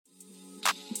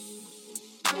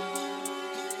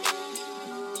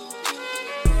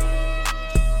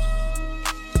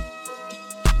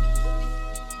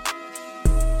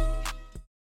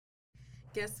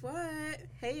Guess what?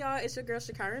 Hey, y'all. It's your girl,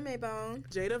 Shakyra Mabone.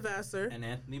 Jada, Vasser. And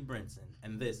Anthony Brinson.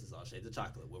 And this is All Shades of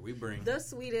Chocolate, where we bring the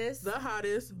sweetest, the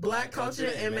hottest, Black culture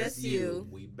MSU.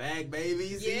 We back,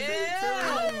 baby.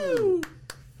 Yeah. Season 2.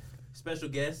 Special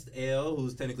guest, L,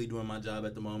 who's technically doing my job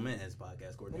at the moment as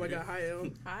podcast coordinator. Oh my God. Hi, L.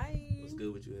 Hi. What's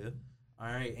good with you, L?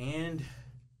 All right. And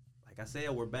like I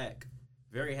said, we're back.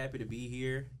 Very happy to be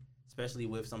here, especially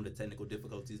with some of the technical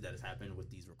difficulties that has happened with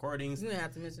these recordings. You didn't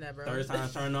have to mention that, bro. Third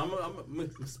time's charm. No, I'm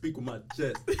gonna speak with my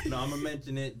chest. No, I'm gonna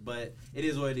mention it, but it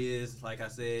is what it is. Like I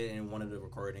said in one of the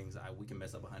recordings, we can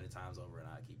mess up 100 times over, and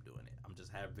I keep doing it. I'm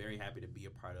just very happy to be a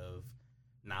part of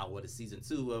now what is season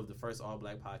 2 of the first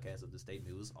all-black podcast of the state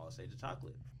news, All Shades of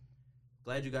Chocolate.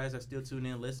 Glad you guys are still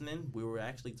tuning in, listening. We were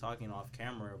actually talking off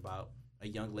camera about a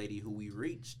young lady who we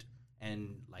reached.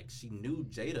 And, like, she knew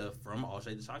Jada from All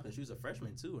Shades of Chocolate. She was a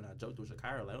freshman, too. And I joked with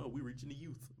Shakyra, like, oh, we reaching the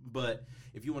youth. But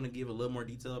if you want to give a little more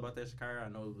detail about that, Shakyra, I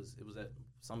know it was at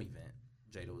some event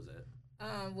Jada was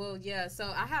at. Well, yeah.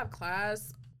 So I have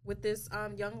class with this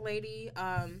young lady.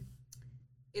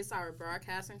 It's our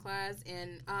broadcasting class.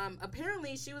 And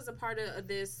apparently she was a part of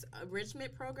this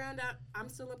enrichment program that I'm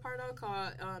still a part of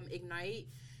called Ignite.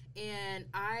 And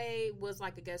I was,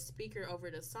 like, a guest speaker over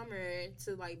the summer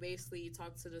to, like, basically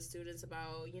talk to the students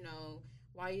about, you know,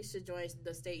 why you should join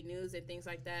the state news and things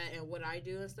like that and what I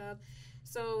do and stuff.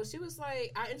 So she was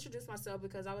like, I introduced myself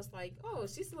because I was like, oh,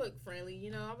 she looked friendly, you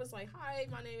know. I was like, hi,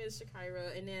 my name is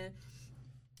Shakyra. And then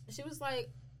she was like,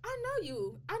 I know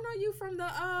you from the,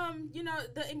 you know,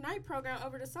 the Ignite program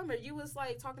over the summer. You was,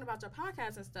 like, talking about your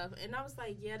podcast and stuff. And I was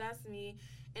like, yeah, that's me.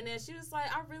 And then she was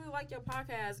like, I really like your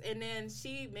podcast. And then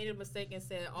she made a mistake and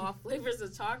said all flavors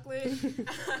of chocolate.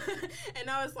 And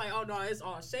I was like, oh, no, it's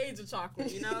all shades of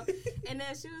chocolate, you know? And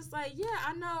then she was like, yeah,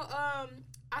 I know,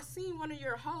 I seen one of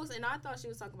your hosts, and I thought she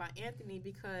was talking about Anthony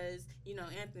because, you know,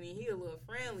 Anthony, he a little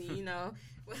friendly, you know.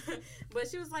 But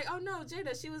she was like, oh, no,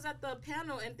 Jada, she was at the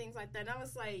panel and things like that. And I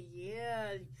was like,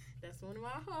 yeah, that's one of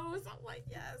my hosts. I'm like,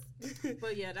 yes.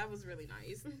 But, yeah, that was really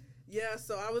nice. Yeah,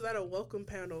 so I was at a welcome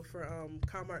panel for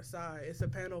Comart Sci. It's a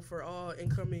panel for all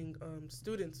incoming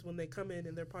students when they come in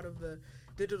and they're part of the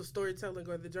digital storytelling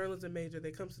or the journalism major.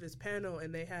 They come to this panel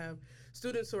and they have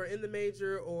students who are in the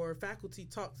major or faculty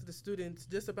talk to the students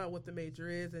just about what the major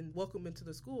is and welcome into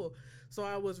the school. So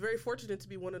I was very fortunate to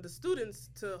be one of the students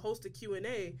to host a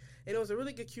Q&A, and it was a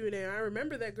really good Q&A. And I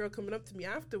remember that girl coming up to me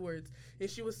afterwards, and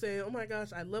she was saying, oh my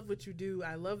gosh, I love what you do.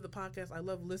 I love the podcast. I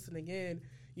love listening in.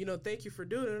 You know, thank you for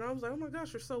doing it. And I was like, oh my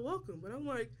gosh, you're so welcome. But I'm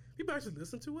like, people actually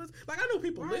listen to us? Like, I know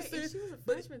people listen. And she was a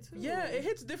freshman, too. Yeah, it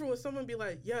hits different when someone be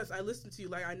like, yes, I listen to you.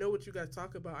 Like, I know what you guys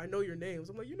talk about. I know your names.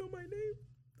 I'm like, you know my name?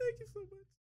 Thank you so much.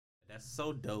 That's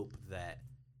so dope that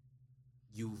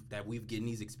we've getting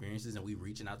these experiences and we're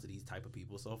reaching out to these type of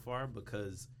people so far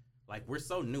because, like, we're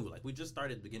so new. Like, we just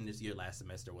started beginning this year last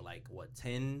semester with, like,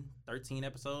 10, 13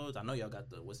 episodes? I know y'all got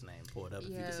the, what's the name, pulled up if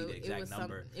you can see the exact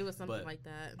number. It was something like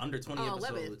that. Under 20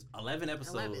 episodes. 11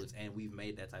 episodes, and we've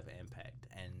made that type of impact.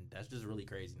 And that's just really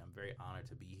crazy, and I'm very honored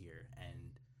to be here.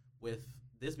 And with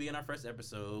this being our first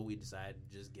episode, we decided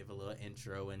to just give a little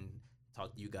intro and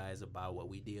talk to you guys about what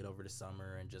we did over the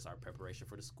summer and just our preparation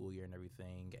for the school year and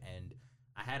everything. And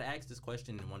I had asked this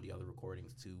question in one of the other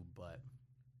recordings, too, but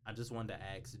I just wanted to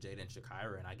ask Jada and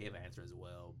Shakyra, and I gave an answer as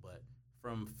well. But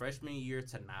from freshman year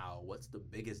to now, what's the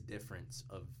biggest difference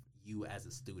of you as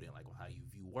a student? Like how you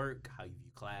view work, how you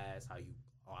view class, how you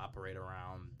operate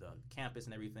around the campus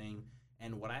and everything.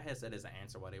 And what I had said as an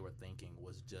answer while they were thinking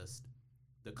was just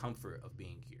the comfort of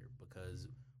being here. Because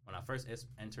when I first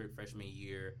entered freshman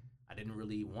year, I didn't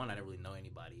really know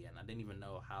anybody, and I didn't even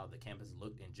know how the campus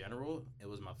looked in general. It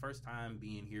was my first time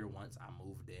being here once I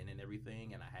moved in and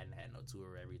everything, and I hadn't had no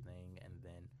tour or everything. And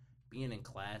then being in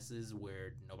classes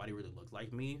where nobody really looked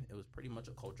like me, it was pretty much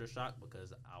a culture shock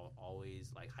because I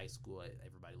always, like high school,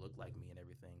 everybody looked like me and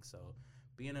everything. So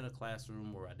being in a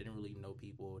classroom where I didn't really know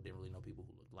people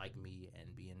who looked like me,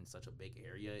 and being in such a big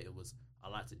area, it was a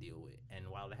lot to deal with. And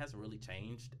while it hasn't really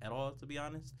changed at all, to be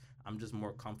honest, I'm just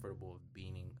more comfortable of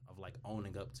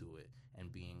owning up to it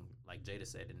and being, like Jada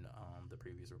said in the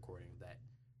previous recording, that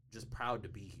just proud to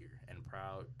be here and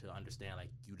proud to understand, like,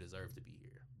 you deserve to be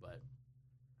here. But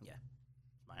yeah,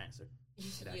 that's my answer.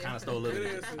 And I kind of stole a little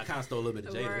bit. I kind of stole a little bit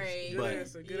of Jada's, right.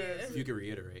 but Good answer. if you could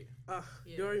reiterate.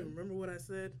 You don't even remember what I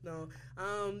said? No.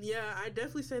 Yeah, I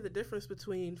definitely say the difference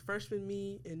between freshman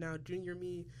me and now junior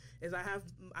me is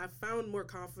I've found more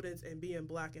confidence in being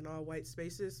black in all white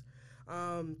spaces.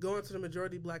 Going to the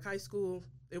majority black high school,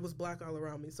 it was black all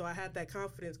around me. So I had that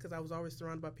confidence because I was always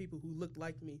surrounded by people who looked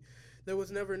like me. There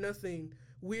was never nothing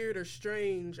weird or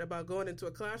strange about going into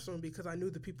a classroom because I knew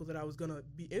the people that I was going to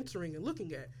be entering and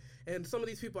looking at. And some of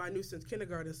these people I knew since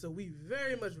kindergarten, so we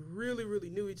very much really, really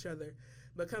knew each other.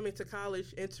 But coming to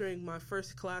college, entering my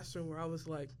first classroom where I was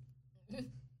like,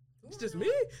 it's just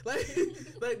me?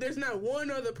 Like there's not one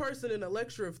other person in a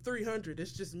lecture of 300.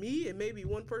 It's just me and maybe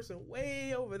one person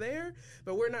way over there,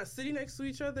 but we're not sitting next to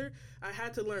each other. I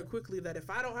had to learn quickly that if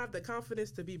I don't have the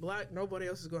confidence to be black, nobody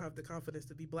else is going to have the confidence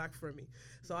to be black for me.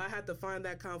 So I had to find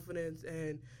that confidence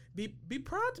and be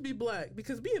proud to be black,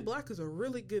 because being black is a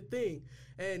really good thing.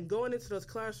 And going into those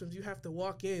classrooms, you have to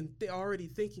walk in already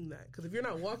thinking that. Because if you're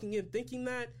not walking in thinking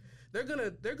that, they're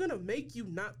gonna make you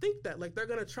not think that. Like, they're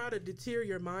gonna try to deter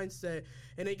your mindset,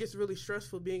 and it gets really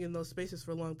stressful being in those spaces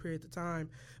for long periods of time.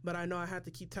 But I know I have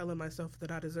to keep telling myself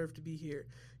that I deserve to be here.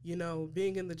 You know,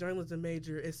 being in the journalism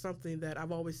major is something that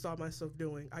I've always saw myself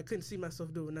doing. I couldn't see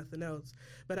myself doing nothing else.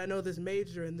 But I know this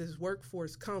major and this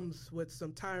workforce comes with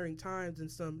some tiring times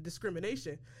and some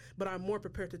discrimination. But I'm more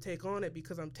prepared to take on it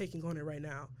because I'm taking on it right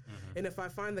now. Mm-hmm. And if I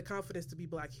find the confidence to be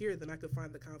black here, then I could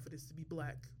find the confidence to be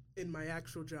black in my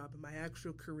actual job, in my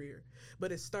actual career.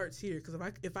 But it starts here, because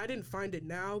if I didn't find it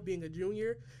now, being a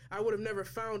junior, I would have never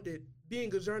found it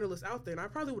being a journalist out there, and I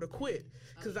probably would have quit,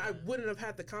 because I wouldn't have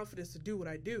had the confidence to do what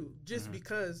I do, just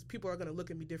because people are going to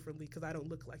look at me differently because I don't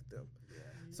look like them. Yeah.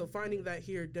 So finding that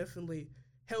here definitely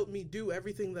helped me do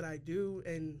everything that I do,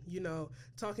 and, you know,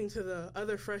 talking to the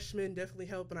other freshmen definitely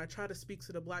helped, and I try to speak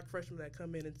to the black freshmen that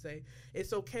come in and say,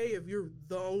 it's okay if you're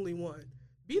the only one.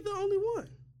 Be the only one.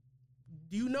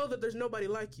 You know that there's nobody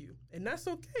like you, and that's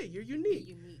okay. You're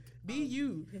unique. Be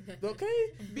you, okay?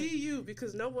 Be you,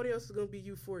 because nobody else is going to be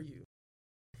you for you.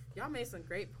 Y'all made some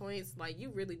great points. Like, you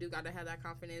really do got to have that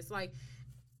confidence. Like,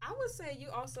 I would say you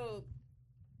also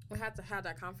would have to have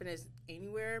that confidence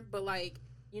anywhere, but, like,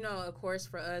 you know, of course,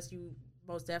 for us, you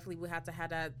most definitely would have to have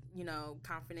that, you know,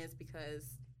 confidence because,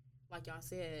 like y'all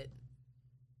said,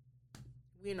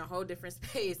 we in a whole different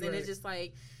space, and it's just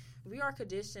like, we are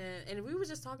conditioned, and we were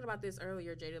just talking about this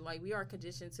earlier, Jada, like, we are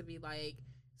conditioned to be, like,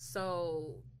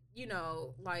 so, you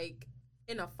know, like,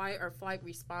 in a fight or flight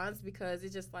response, because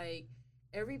it's just, like,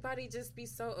 everybody just be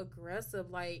so aggressive,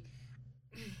 like.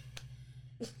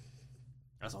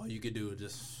 That's all you could do,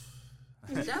 just.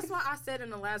 That's why I said in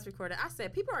the last recording, I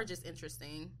said, people are just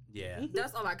interesting. Yeah.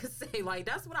 That's all I could say. Like,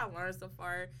 that's what I learned so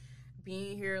far,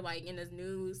 being here, like, in this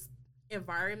new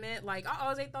environment. Like, I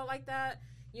always thought like that,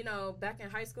 you know, back in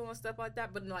high school and stuff like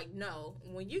that. But, like, no.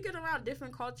 When you get around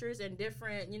different cultures and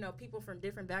different, you know, people from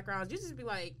different backgrounds, you just be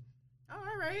like, oh,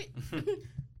 all right.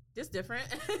 Just different.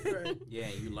 Right. Yeah,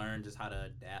 you learn just how to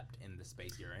adapt in the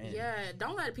space you're in. Yeah,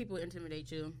 don't let people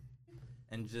intimidate you.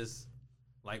 And just,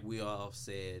 like we all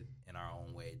said in our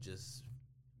own way, just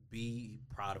be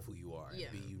proud of who you are. Yeah.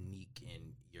 And be unique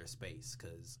in your space,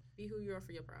 because be who you are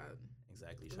for your pride.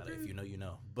 Exactly. Shout out, if you know, you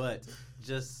know. But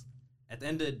just at the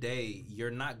end of the day,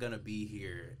 you're not going to be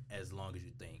here as long as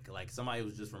you think. Like, somebody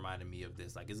was just reminding me of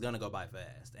this. Like, it's going to go by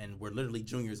fast. And we're literally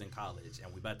juniors in college,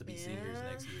 and we're about to be seniors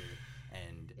next year.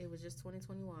 And it was just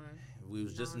 2021. We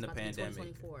was just in the pandemic.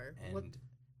 And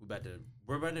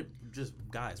we're about to just,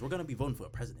 guys, we're going to be voting for a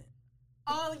president.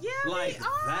 Oh, yeah, like,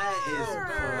 that is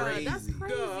crazy. That's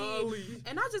crazy. Golly.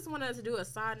 And I just wanted to do a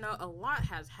side note. A lot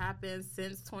has happened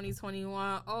since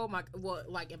 2021. Oh, my. Well,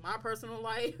 like, in my personal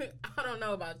life, I don't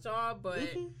know about y'all, but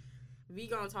we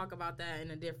going to talk about that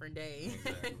in a different day.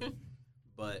 Exactly.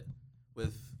 But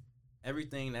with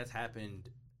everything that's happened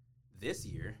this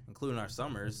year, including our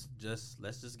summers,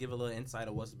 let's just give a little insight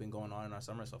of what's been going on in our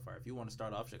summer so far. If you want to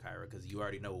start off, Shakyra, because you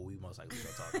already know what we most likely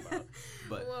going to talk about.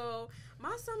 But well,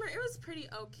 my summer, it was pretty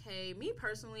okay. Me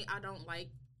personally, I don't like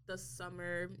the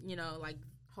summer, you know, like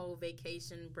whole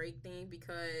vacation break thing,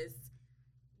 because,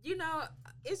 you know,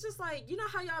 it's just like, you know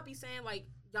how y'all be saying, like,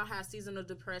 y'all have seasonal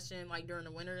depression, like, during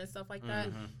the winter and stuff like that?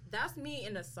 Mm-hmm. That's me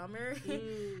in the summer.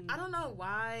 I don't know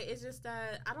why. It's just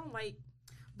that I don't like.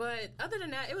 But other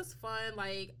than that, it was fun.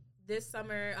 Like, this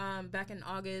summer, back in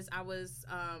August, I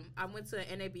went to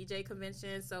an NABJ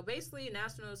convention. So basically,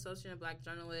 National Association of Black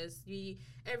Journalists.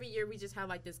 Every year we just have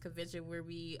like this convention where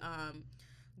we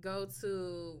go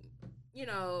to, you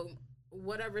know,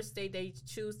 whatever state they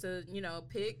choose to, you know,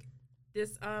 pick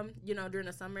this, you know, during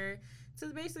the summer, to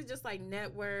basically just like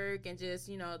network and just,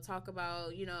 you know, talk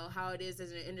about, you know, how it is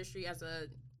as an industry, as a,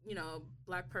 you know,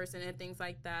 Black person and things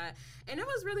like that. And it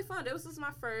was really fun. This was my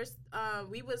first.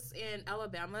 We was in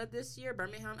Alabama this year,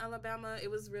 Birmingham, Alabama. It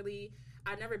was really,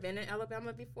 I'd never been in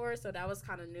Alabama before, so that was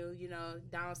kind of new, you know,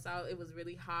 down south. It was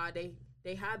really hot. They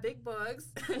they had big bugs.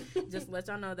 Just let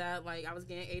y'all know that, like, I was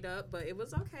getting ate up, but it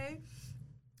was okay.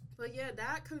 But yeah,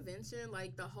 that convention,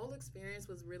 like, the whole experience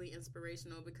was really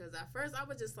inspirational because at first I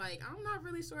was just like, I'm not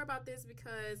really sure about this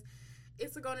because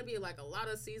it's going to be like a lot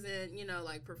of seasoned, you know,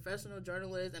 like professional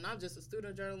journalists, and I'm just a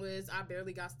student journalist. I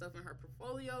barely got stuff in her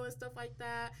portfolio and stuff like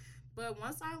that. But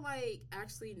once I like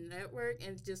actually network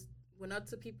and just went up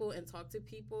to people and talked to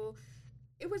people,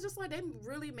 it was just like they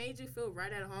really made you feel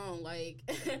right at home. Like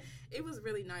it was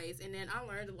really nice. And then I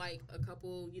learned like a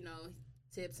couple, you know,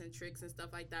 tips and tricks and stuff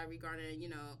like that regarding, you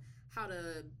know, how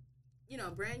to, you know,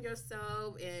 brand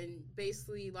yourself and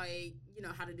basically like, you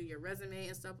know, how to do your resume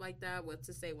and stuff like that, what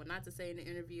to say, what not to say in the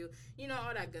interview, you know,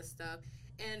 all that good stuff.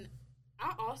 And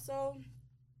I also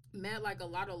met like a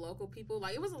lot of local people.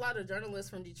 Like it was a lot of journalists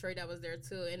from Detroit that was there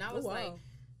too. And I was like,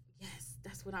 yes,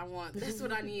 that's what I want. That's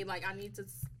what I need. Like I need to,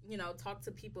 you know, talk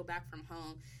to people back from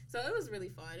home. So it was really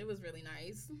fun. It was really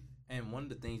nice. And one of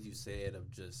the things you said of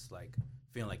just like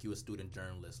feeling like you a student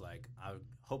journalist, like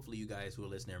hopefully you guys who are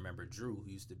listening remember Drew, who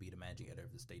used to be the managing editor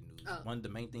of the State News. Oh. One of the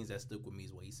main things that stuck with me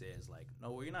is what he says, like,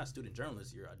 no, well, you're not a student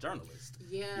journalist, you're a journalist.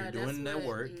 Yeah, you're doing that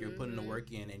work, you're putting the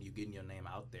work in, and you're getting your name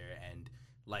out there. And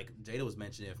like Jada was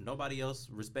mentioning, if nobody else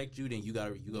respect you, then you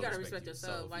gotta respect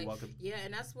yourself. So like, yeah,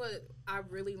 and that's what I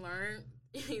really learned,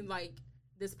 like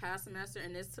this past semester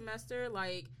and this semester.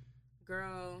 Like,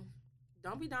 girl,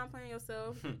 don't be downplaying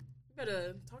yourself. You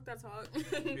better talk that talk.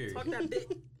 Talk that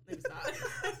bit. Let me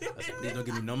stop. Please don't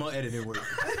give me no more editing work.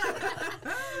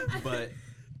 But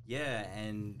yeah,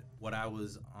 and what I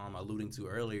was alluding to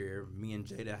earlier, me and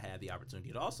Jada had the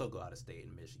opportunity to also go out of state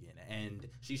in Michigan, and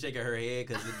she's shaking her head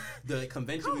because the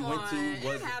convention we went to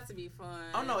was. It had to be fun.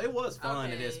 Oh no, it was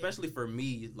fun, and especially for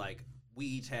me, like. We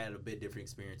each had a bit different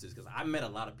experiences because I met a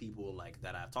lot of people like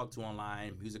that I've talked to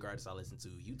online, music artists I listen to,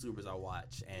 YouTubers I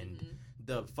watch, and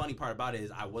the funny part about it is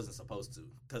I wasn't supposed to,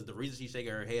 because the reason she's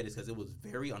shaking her head is because it was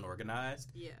very unorganized.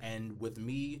 Yeah. And with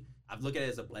me, I've looked at it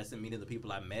as a blessing meeting the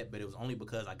people I met, but it was only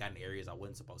because I got in areas I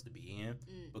wasn't supposed to be in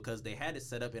because they had it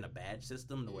set up in a badge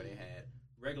system where they had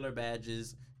regular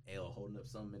badges. L holding up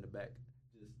something in the back.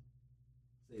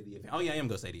 Say the event. Oh yeah, I am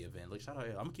gonna say the event. Look, shout out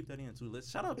L. I'm gonna keep that in too.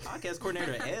 Let's shout out podcast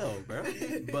coordinator L, bro.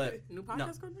 But new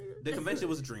podcast coordinator. The convention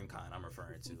was DreamCon. I'm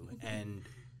referring to, and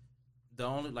the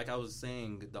only, like I was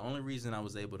saying, the only reason I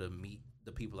was able to meet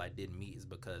the people I didn't meet is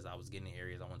because I was getting in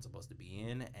areas I wasn't supposed to be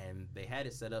in, and they had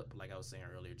it set up like I was saying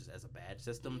earlier, just as a badge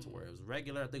system to where it was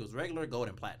regular. I think it was regular, gold,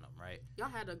 and platinum, right? Y'all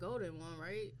had a golden one,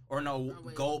 right? Or no,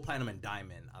 gold, platinum, and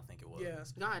diamond. I think it was. Yeah.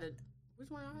 Y'all had a which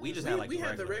one? Y'all had? We just had like we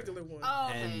had the regular one. Oh,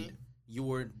 okay. And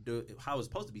how it's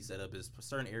supposed to be set up is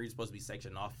certain areas supposed to be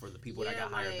sectioned off for the people that got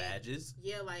higher badges.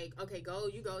 Yeah, like, okay,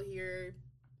 you go here,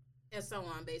 and so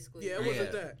on, basically. Yeah, it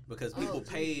wasn't that. Because people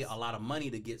pay a lot of money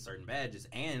to get certain badges,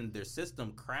 and their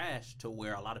system crashed to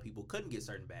where a lot of people couldn't get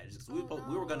certain badges. So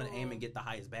we were going to aim and get the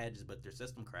highest badges, but their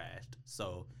system crashed.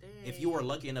 So if you were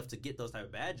lucky enough to get those type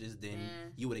of badges, then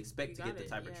you would expect to get the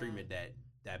type of treatment that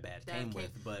badge came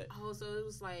with. But so it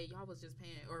was like y'all was just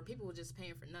paying, or people were just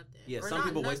paying for nothing. Yeah, or some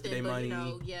people wasted their money. You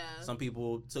know, some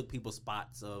people took people's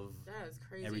spots of that's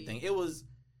crazy. Everything.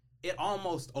 It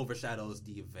almost overshadows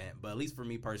the event, but at least for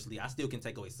me personally, I still can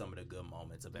take away some of the good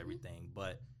moments of everything.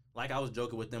 But like I was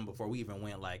joking with them before we even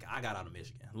went, like I got out of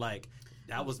Michigan. Like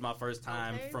that was my first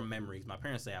time from memories. My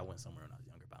parents say I went somewhere when I was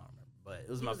younger, but I don't remember. But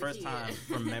it was my first time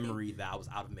from memory that I was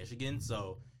out of Michigan,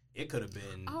 so it could have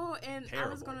been terrible, I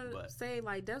was gonna say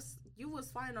like you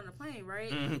was flying on a plane,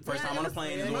 right? First time on a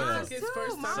plane as well.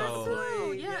 Mine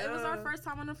too. Yeah, it was our first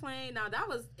time on a plane. Now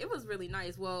it was really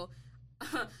nice. Well,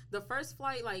 the first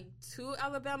flight like to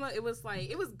Alabama, it was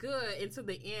good until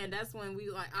the end. That's when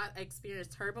I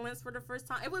experienced turbulence for the first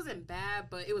time. It wasn't bad,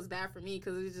 but it was bad for me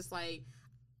because it was just like,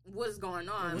 what's going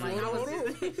on? Like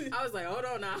I was like, hold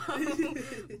on now. But other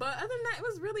than that, it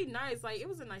was really nice. Like it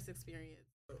was a nice experience.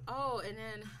 Oh, and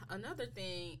then another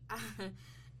thing,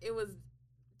 it was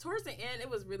towards the end. It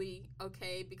was really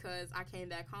okay because I came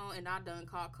back home and I done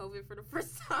caught COVID for the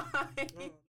first time.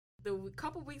 The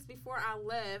couple weeks before I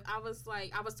left, I was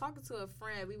talking to a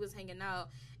friend. We was hanging out,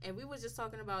 and we was just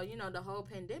talking about, you know, the whole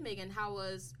pandemic and how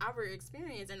was our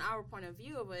experience and our point of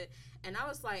view of it. And I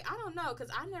was like, I don't know,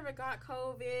 because I never got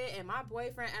COVID, and my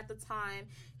boyfriend at the time,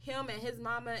 him and his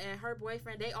mama and her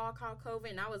boyfriend, they all caught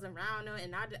COVID, and I was around them,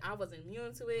 and I was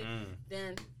immune to it.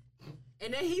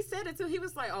 And then he said it too. He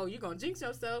was like, oh, you gonna jinx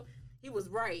yourself. He was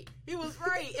right.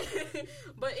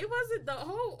 But it wasn't the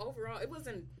whole overall. It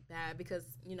wasn't bad because,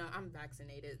 you know, I'm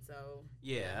vaccinated. So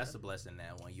yeah, that's a blessing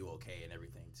that when you okay and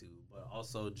everything too. But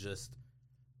also just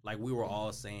like we were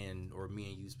all saying, or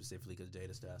me and you specifically, because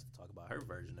Jada still has to talk about her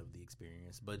version of the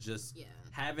experience, but just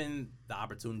having the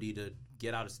opportunity to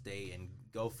get out of state and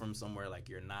go from somewhere like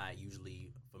you're not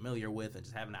usually familiar with, and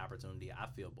just having the opportunity, I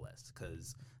feel blessed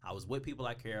because I was with people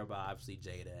I care about, obviously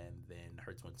Jada, and then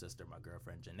her twin sister, my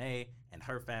girlfriend Janae, and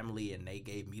her family, and they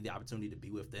gave me the opportunity to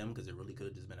be with them because it really could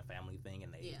have just been a family thing,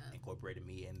 and they incorporated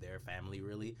me in their family,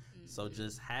 really. So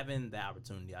just having that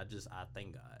opportunity, I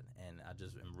thank God, and I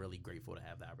just am really grateful to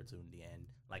have the opportunity. And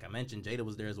like I mentioned, Jada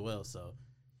was there as well, so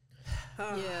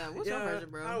what's your version,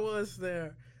 bro? I was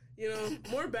there.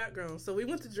 More background. So we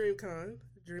went to DreamCon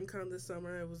this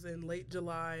summer. It was in late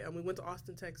July, and we went to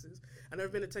Austin, Texas. I've never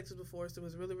been to Texas before, so it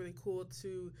was really, really cool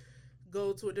to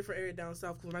go to a different area down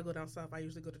south, because when I go down south, I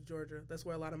usually go to Georgia. That's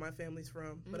where a lot of my family's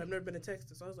from, but I've never been to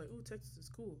Texas, so I was like, ooh, Texas is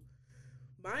cool.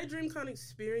 My DreamCon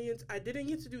experience, I didn't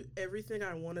get to do everything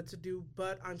I wanted to do,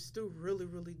 but I'm still really,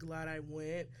 really glad I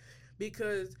went,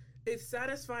 because it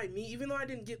satisfied me, even though I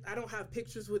don't have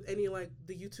pictures with any, like,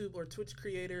 the YouTube or Twitch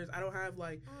creators. I don't have,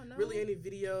 like, really any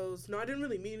videos. No, I didn't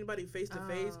really meet anybody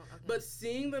face-to-face. But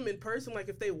seeing them in person, like,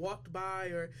 if they walked by,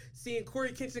 or seeing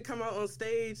Corey Kitchen come out on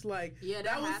stage, like... Yeah,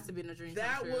 that has to be a dream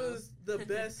That come true. was the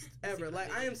best ever.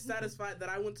 Like, I am satisfied that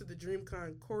I went to the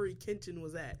DreamCon Corey Kitchen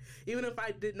was at. Even if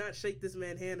I did not shake this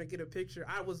man's hand or get a picture,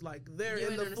 I was, like, there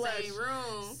in the flesh. Same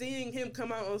room. Seeing him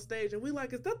come out on stage, and we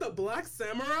like, is that the Black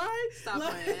Samurai? Stop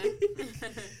like, playing.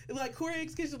 Like, Corey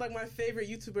X Kitchen is like my favorite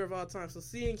YouTuber of all time. So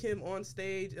seeing him on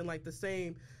stage and like the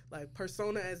same like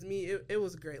persona as me, it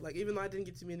was great. Like, even though I didn't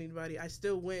get to meet anybody, I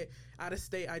still went out of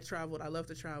state. I traveled. I love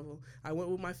to travel. I went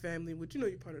with my family, which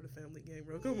you're part of the family game,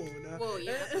 bro. Come on now. Well,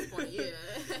 yeah, at this point,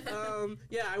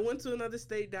 yeah. I went to another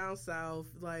state down south.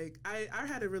 Like, I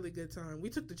had a really good time. We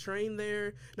took the train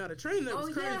there. Now, the train there was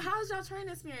crazy. Oh, yeah. How's y'all train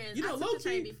experience?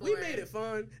 Low-key, we made it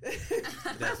fun.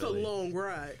 That's a long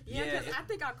ride. Yeah, because I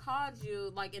think I called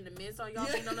you, like, in the midst of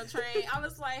y'all being on the train. I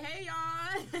was like, hey,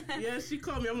 y'all. Yeah, she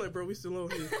called me. I'm like, bro, we still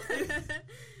on here.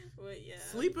 But yeah,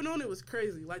 sleeping on it was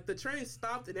crazy. Like, the train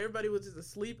stopped and everybody was just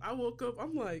asleep. I woke up,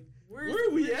 I'm like, where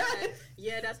are we at?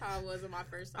 Yeah, that's how it was in my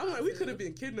first time. I'm like, we could have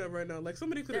been kidnapped right now. Like,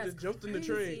 somebody could have just jumped in the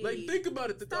train. Like, think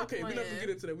about it. Okay, we're not gonna get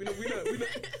into that. We not.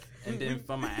 And then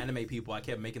from my anime people, I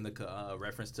kept making the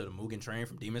reference to the Mugen train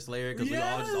from Demon Slayer, because we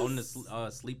all just owned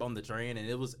to sleep on the train, and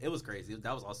it was crazy.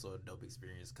 That was also a dope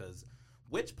experience, because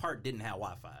which part didn't have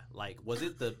Wi-Fi? Like, was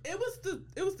it the... It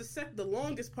was the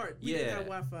longest part. We didn't have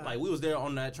Wi-Fi. Like, we was there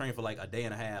on that train for like a day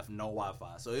and a half, no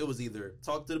Wi-Fi. So it was either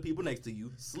talk to the people next to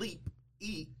you, sleep,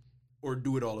 eat, or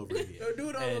do it all over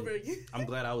again. I'm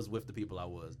glad I was with the people I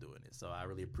was doing it. So I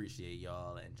really appreciate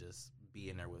y'all and just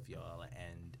being there with y'all.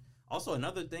 And also,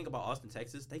 another thing about Austin,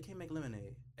 Texas, they can't make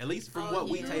lemonade. At least from what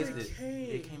we tasted,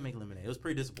 they can't make lemonade. It was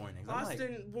pretty disappointing.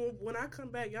 Austin, when I come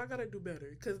back, y'all gotta do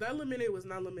better, because that lemonade was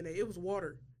not lemonade. It was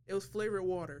water. It was flavored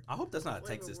water. I hope that's not a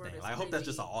Texas thing. Like, I hope that's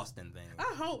just an Austin thing.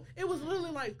 I hope. It was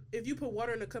literally like if you put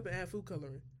water in a cup and add food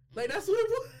coloring. Like, that's what it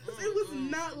was. It was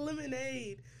not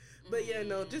lemonade. But yeah,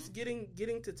 no, just getting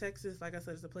to Texas, like I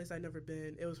said, it's a place I've never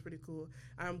been. It was pretty cool.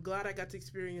 I'm glad I got to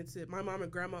experience it. My mom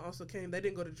and grandma also came. They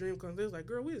didn't go to DreamCon. They was like,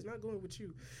 girl, we is not going with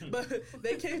you. But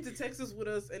they came to Texas with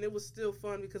us, and it was still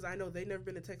fun because I know they've never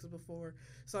been to Texas before.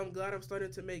 So I'm glad I'm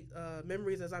starting to make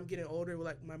memories as I'm getting older with,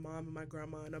 like, my mom and my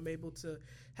grandma, and I'm able to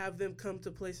have them come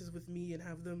to places with me and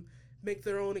have them make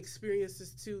their own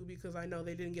experiences too, because I know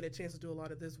they didn't get a chance to do a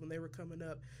lot of this when they were coming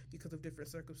up because of different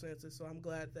circumstances. So I'm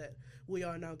glad that we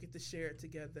all now get to share it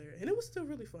together, and it was still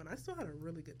really fun. I still had a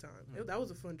really good time. That was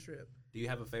a fun trip. Do you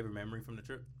have a favorite memory from the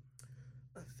trip?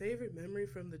 A favorite memory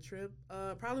from the trip?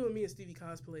 Probably when me and Stevie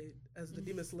cosplayed as the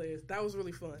Demon Slayers. That was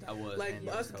really fun. That was. Like,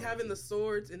 us having the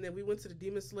swords, and then we went to the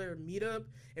Demon Slayer meetup,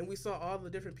 and we saw all the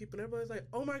different people, and everybody was like,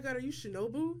 oh my god, are you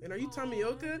Shinobu? And are you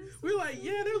Tamioka? We were like,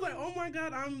 yeah. They were like, oh my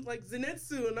god, I'm like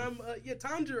Zenitsu, and I'm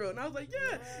Tanjiro. And I was like,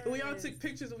 yeah. Yes. And we all took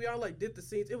pictures, and we all like did the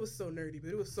scenes. It was so nerdy, but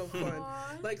it was so fun.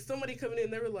 Like, somebody coming in,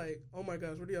 they were like, oh my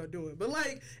gosh, what are y'all doing? But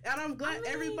like, and I'm glad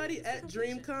everybody at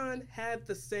DreamCon had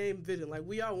the same vision. Like,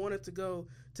 we all wanted to go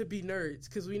to be nerds,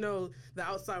 because we know the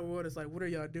outside world is like, what are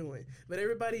y'all doing? But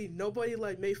nobody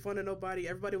like made fun of nobody.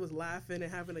 Everybody was laughing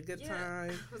and having a good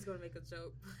time. I was gonna make a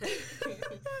joke.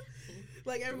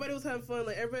 Like, everybody was having fun.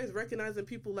 Like, everybody's recognizing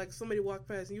people. Like, somebody walked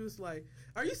past and you was like,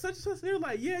 are you such and such? And they were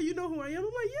like, yeah, you know who I am. I'm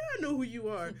like, yeah, I know who you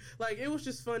are. Like, it was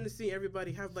just fun to see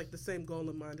everybody have like the same goal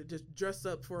in mind, to just dress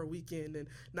up for a weekend and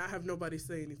not have nobody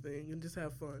say anything and just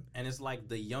have fun. And it's like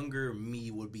the younger me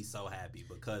would be so happy,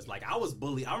 because like I was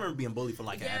bullied. I remember being bullied for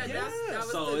like anime. that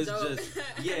was So the it's joke. just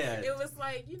it was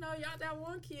like, y'all that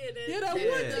one kid. And that one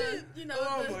kid.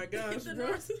 Oh my gosh,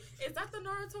 bro. Is that the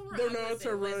Naruto run? The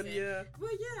Naruto run, yeah.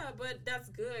 But that's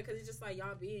good because it's just like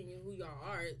y'all being who y'all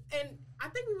are. And I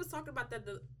think we was talking about that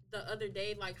the other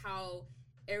day, like how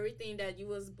everything that you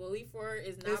was bullied for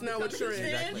is now what you're in.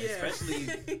 Exactly.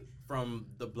 Especially from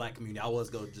the black community. I'll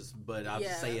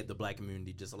just say it, the black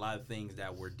community, just a lot of things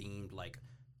that were deemed like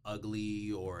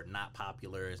ugly or not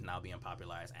popular is now being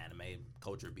popularized, anime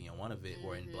culture being one of it,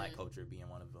 or in black culture being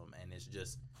one of them. And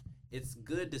it's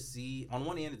good to see. On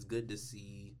one end, it's good to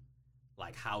see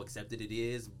like how accepted it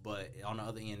is, but on the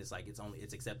other end, it's like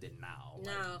it's accepted now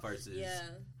like, versus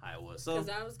how it was. So because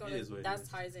I was that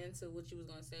ties into what you was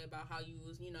gonna say about how you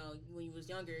was, when you was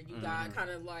younger, you got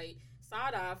kind of like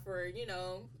side eye for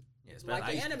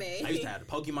like anime. I used to have the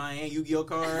Pokemon and Yu-Gi-Oh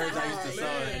cards. I used to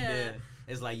sell it, and then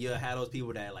it's like you had those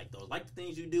people that like those like the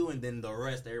things you do, and then the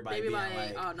rest everybody being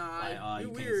like, oh no,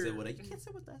 you weird. Can't sit with it. You can't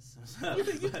sit with us.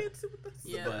 You can't sit with us.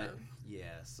 Yeah. But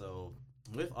so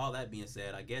with all that being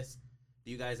said, I guess. Do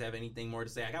you guys have anything more to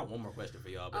say? I got one more question for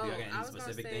y'all, but do y'all got any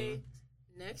specific thing?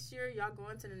 Next year, y'all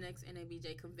going to the next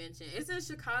NABJ convention. It's in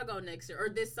Chicago next year, or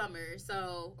this summer,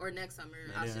 or next summer,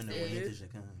 I should say.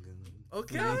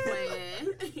 Okay.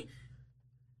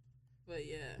 But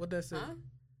yeah. What that say? Huh?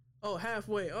 Oh,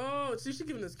 halfway. Oh, see, she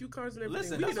giving us cue cards and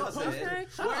everything. Listen, that's what I said.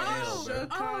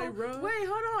 Shakyra. Wait,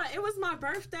 hold on. It was my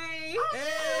birthday.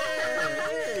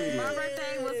 Hey! My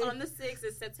birthday was on the 6th.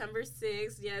 It's September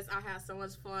 6th. Yes, I had so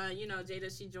much fun.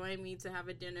 Jada, she joined me to have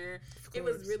a dinner. It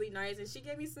was really nice. And she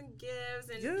gave me some gifts.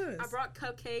 And I brought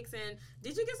cupcakes. And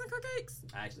did you get some cupcakes?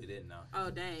 I actually didn't know.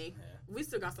 Oh, dang. Yeah. We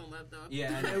still got some left, though.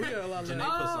 Yeah, we got a lot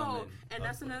left. And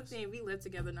that's another thing. We live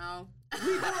together now. Which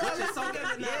is so good.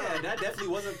 Yeah, that definitely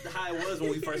wasn't how it was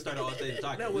when we first started all this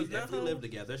talking. We definitely lived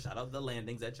together. Shout out the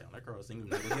landings at Chandler Crossing.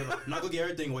 I'm not gonna give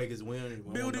everything away because we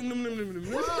don't building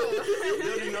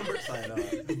number sign on.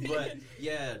 But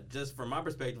yeah, just from my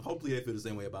perspective, hopefully they feel the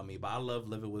same way about me. But I love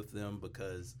living with them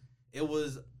because it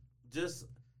was just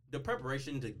the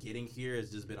preparation to getting here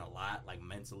has just been a lot, like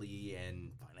mentally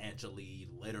and financially,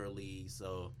 literally.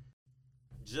 So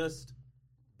just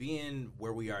being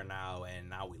where we are now, and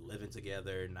now we living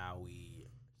together, now we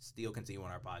still continue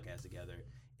on our podcast together,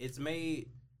 it's made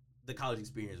the college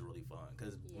experience really fun.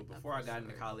 Because before I got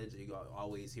into college, you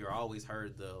always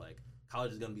heard the like,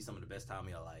 college is going to be some of the best time of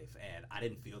your life. And I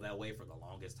didn't feel that way for the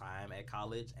longest time at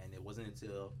college. And it wasn't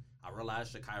until I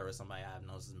realized Shakyra, somebody I've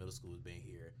known since middle school, has been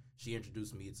here. She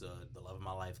introduced me to the love of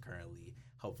my life currently,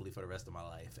 hopefully for the rest of my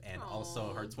life. And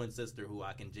also her twin sister, who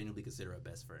I can genuinely consider a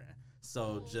best friend.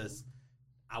 So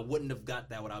I wouldn't have got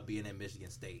that without being at Michigan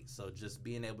State. So just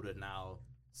being able to now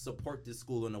support this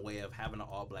school in a way of having an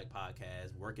all-black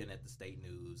podcast, working at the State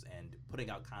News, and putting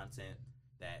out content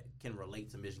that can relate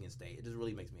to Michigan State, it just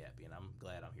really makes me happy, and I'm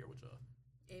glad I'm here with y'all.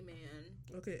 Amen.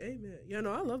 Okay, amen. Yeah,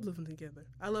 no, I love living together.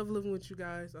 I love living with you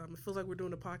guys. It feels like we're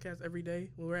doing a podcast every day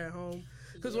when we're at home.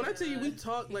 Because when I tell you we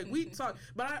talk,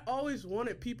 but I always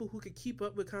wanted people who could keep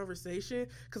up with conversation.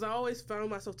 Because I always found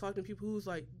myself talking to people who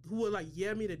would like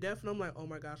yeah me to death, and I'm like, oh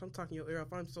my gosh, I'm talking your ear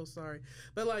off. I'm so sorry.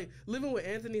 But like living with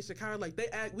Anthony and Shakyra, like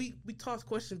we toss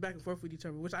questions back and forth with each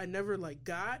other, which I never like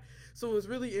got. So it was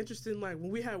really interesting. Like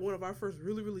when we had one of our first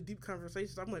really, really deep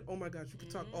conversations, I'm like, oh my gosh, you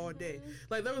could talk all day.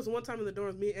 Like there was one time in the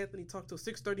dorms, me and Anthony talked till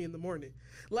 6:30 in the morning.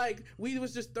 Like we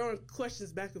was just throwing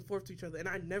questions back and forth to each other, and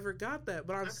I never got that.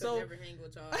 But I could never hang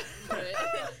with y'all.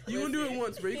 You gonna do it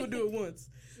once, bro. You gonna do it once.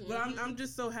 But I'm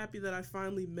just so happy that I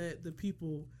finally met the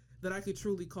people that I could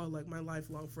truly call like my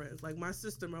lifelong friends. Like my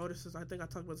sister, my older sister, I think I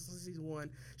talked about this in season 1.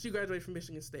 She graduated from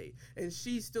Michigan State, and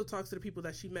she still talks to the people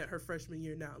that she met her freshman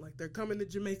year now. Like they're coming to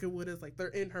Jamaica with us. Like they're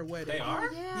in her wedding. They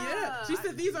are? Yeah. She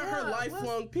said these are her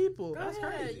lifelong people. That's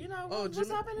crazy. What's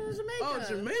happening in Jamaica? Oh,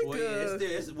 Jamaica.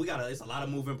 Well, it's a lot of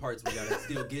moving parts we gotta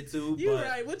still get to. You're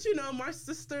right. But my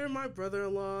sister and my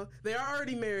brother-in-law, they are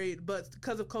already married, but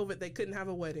because of COVID, they couldn't have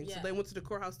a wedding, so they went to the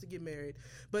courthouse to get married.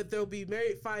 But they'll be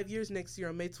married 5 years next year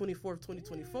on May 24th,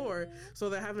 2024. So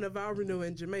they're having a vow renewal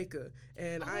in Jamaica,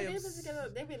 and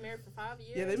they've been married for 5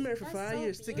 years. Yeah, they've been married for 5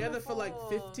 years, together for like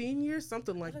 15 years,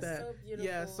 something like that. So beautiful.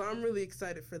 Yeah, so I'm really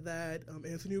excited for that.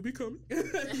 Anthony will be coming.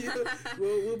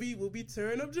 we'll be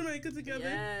tearing up Jamaica together.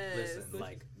 Yes. Listen,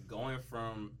 like going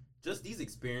from just these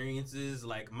experiences,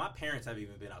 like my parents have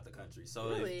even been out the country,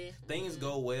 so if things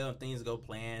go well and things go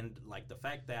planned, like the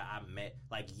fact that I met,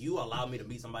 like you allowed me to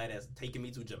meet somebody that's taking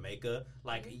me to Jamaica,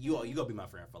 like you gonna be my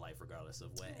friend for life regardless of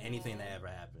anything that ever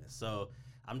happens. So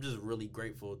I'm just really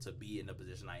grateful to be in the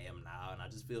position I am now, and I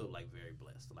just feel like very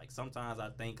blessed. Like sometimes I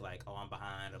think like, oh, I'm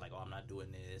behind, or like, oh, I'm not doing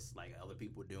this like other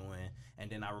people doing, and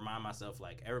then I remind myself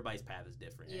like everybody's path is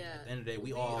different. Yeah. And at the end of the day,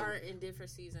 we all all are in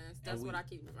different seasons. That's what I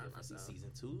keep reminding myself.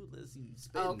 Season 2, let's see.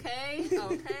 Spitting. Okay.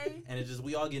 And it's just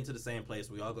we all get into the same place.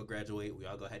 We all go graduate. We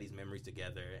all go have these memories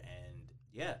together, and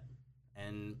yeah.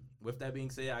 And with that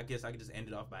being said, I guess I could just end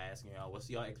it off by asking y'all, what's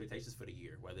y'all expectations for the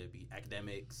year? Whether it be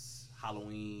academics,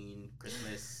 Halloween,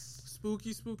 Christmas.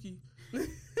 Spooky. Spooky,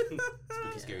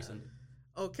 scary Sunday.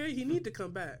 Okay, he need to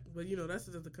come back. But, that's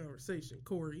another conversation.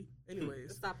 Don't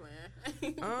Anyways. Stop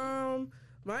playing.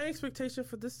 My expectation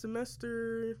for this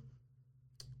semester...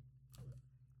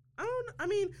 I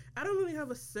don't really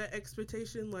have a set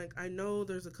expectation. Like, I know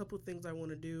there's a couple things I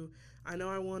want to do. I know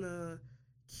I want to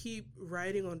keep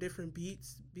writing on different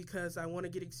beats because I want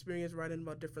to get experience writing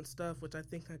about different stuff, which I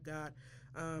think I got.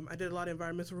 I did a lot of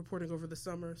environmental reporting over the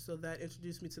summer, so that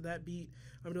introduced me to that beat.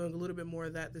 I'm doing a little bit more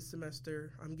of that this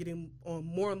semester. I'm getting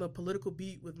more on the political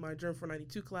beat with my Germ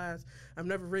 492 class. I've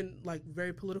never written, like,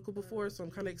 very political before, so I'm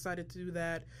kind of excited to do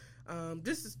that.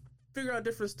 Just figure out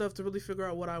different stuff to really figure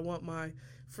out what I want my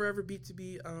forever beat to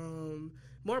be.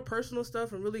 More personal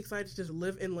stuff. I'm really excited to just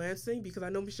live in Lansing because I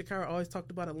know me Shakyra always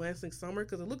talked about a Lansing summer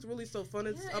because it looks really so fun.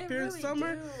 It's up here really in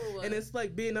summer. And it's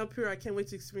like being up here, I can't wait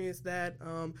to experience that.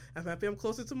 I'm happy I'm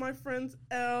closer to my friends,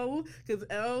 Elle, because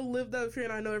Elle lived up here,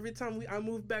 and I know every time I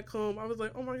moved back home, I was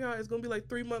like, oh my God, it's going to be like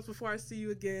 3 months before I see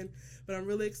you again. But I'm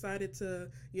really excited to,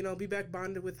 be back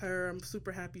bonded with her. I'm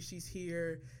super happy she's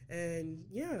here. And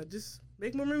yeah, just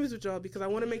make more memories with y'all because I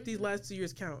want to make these last 2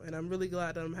 years count. And I'm really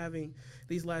glad that I'm having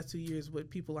these last 2 years with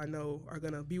people I know are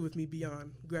going to be with me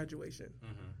beyond graduation.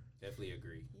 Mm-hmm. Definitely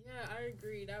agree. Yeah, I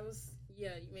agree. You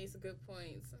made some good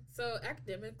points. So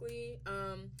academically,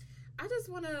 I just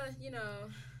want to,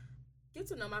 get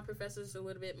to know my professors a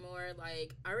little bit more.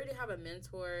 Like, I already have a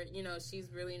mentor. She's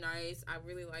really nice. I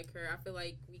really like her. I feel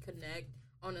like we connect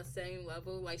on the same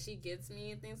level. Like, she gets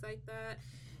me and things like that.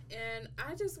 And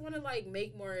I just want to, like,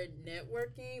 make more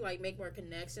networking, like, make more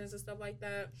connections and stuff like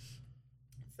that.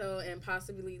 So, and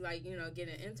possibly, like, get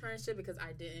an internship because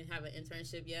I didn't have an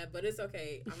internship yet. But it's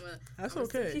okay. That's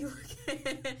okay.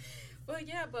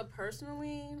 But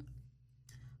personally,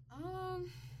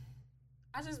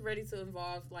 I just ready to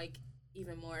involve, like,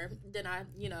 even more than I,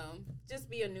 just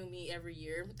be a new me every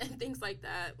year and things like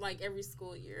that, like, every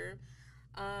school year.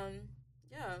 I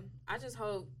just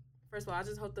hope. First of all, I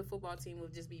just hope the football team will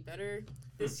just be better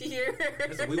this year.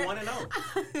 That's what we want to know.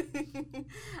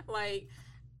 Like,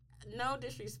 no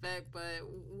disrespect, but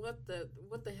what the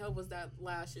hell was that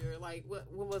last year? Like, what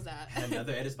was that?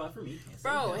 Another edit spot for me.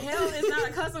 Bro, hell is not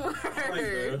a cuss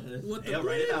word. What the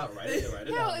write it out. Write it out.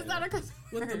 Hell is not a cuss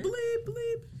word. With the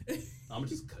bleep. I'm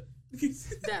just cut.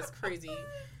 That's crazy.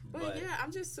 But yeah,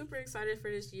 I'm just super excited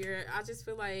for this year. I just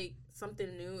feel like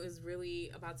something new is really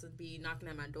about to be knocking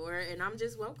at my door, and I'm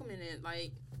just welcoming it.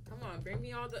 Like, come on, bring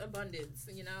me all the abundance,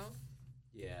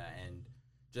 Yeah, and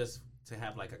just to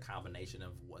have, like, a combination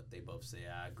of what they both say,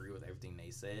 I agree with everything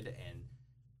they said, and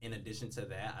in addition to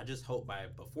that, I just hope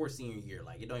before senior year,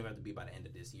 like, it don't even have to be by the end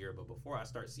of this year, but before I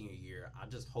start senior year, I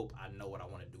just hope I know what I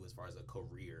want to do as far as a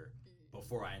career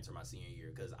before I enter my senior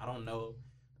year, because I don't know.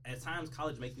 At times,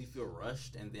 college makes me feel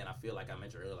rushed, and then I feel like I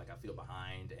mentioned earlier, like I feel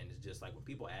behind, and it's just like when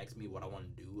people ask me what I want to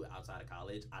do outside of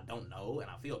college, I don't know, and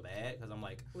I feel bad because I'm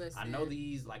like, I know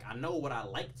I know what I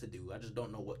like to do, I just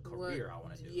don't know what career I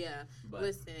want to do. Yeah, but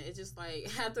listen, it's just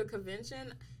like at the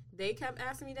convention, they kept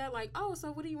asking me that, like, oh,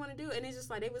 so what do you want to do? And it's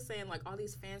just like they were saying like all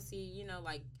these fancy,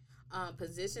 like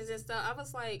positions and stuff. I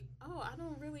was like, oh, I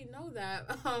don't really know that.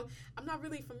 I'm not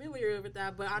really familiar with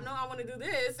that, but I know I want to do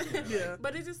this. Yeah.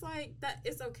 But it's just like that.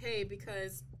 It's okay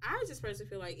because I just personally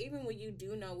feel like even when you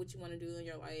do know what you want to do in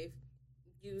your life,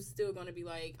 you still gonna be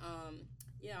like,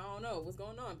 yeah, I don't know what's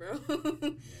going on, bro.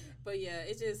 But yeah,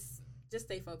 it's just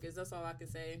stay focused. That's all I can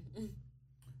say.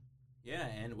 Yeah,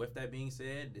 and with that being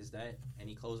said, is that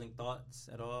any closing thoughts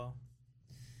at all?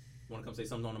 Want to come say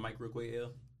something on the mic real quick,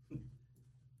 Elle?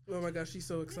 Oh my gosh, she's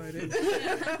so excited.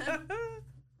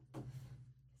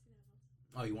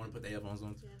 Oh, you want to put the headphones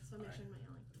on? Yeah, so make sure my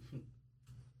yelling.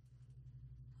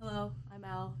 Hello, I'm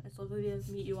Al. It's lovely to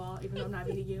meet you all, even though I'm not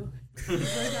meeting you.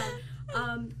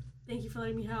 Thank you for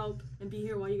letting me help and be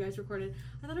here while you guys recorded.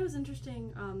 I thought it was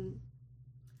interesting. I'm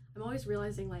always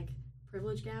realizing, like,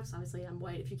 privilege gaps. Obviously, I'm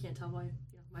white, if you can't tell by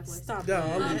my voice. Stop.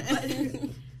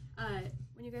 When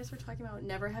you guys were talking about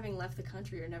never having left the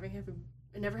country or never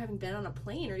having been on a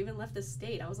plane or even left the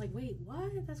state, I was like, wait,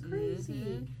 what? That's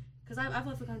crazy. Because I've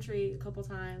left the country a couple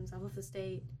times. I've left the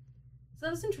state. So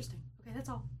that was interesting. Okay, that's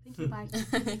all. Thank you. Bye.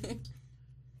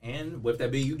 And with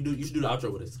that being, you should do the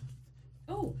outro with us.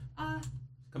 Oh,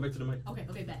 Come back to the mic.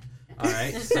 Okay, bet. All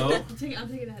right, so I'm taking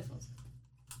the headphones.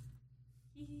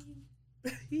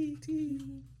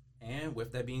 and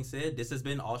with that being said, this has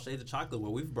been All Shades of Chocolate,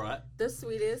 where we've brought The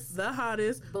sweetest, The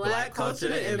hottest Black culture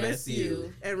to culture to MSU.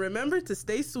 MSU. And remember to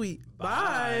stay sweet.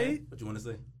 Bye. What you want to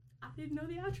say? I didn't know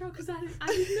the outro because I didn't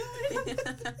know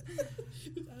it.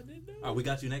 All right, we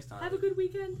got you next time. Have a good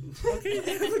weekend. Okay,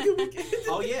 have a good weekend.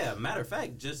 Oh yeah, matter of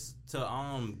fact, just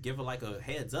to give a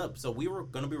heads up. So we were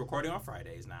gonna be recording on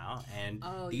Fridays now, and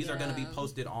these are gonna be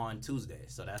posted on Tuesday.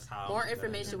 So that's how more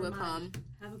information will come.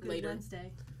 Have a good later.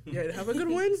 Wednesday. Yeah, have a good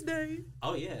Wednesday.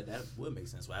 Oh yeah, that would make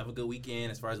sense. Well, have a good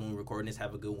weekend. As far as when we're recording this,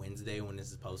 have a good Wednesday when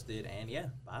this is posted. And yeah,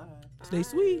 bye. Stay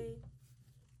sweet. Bye.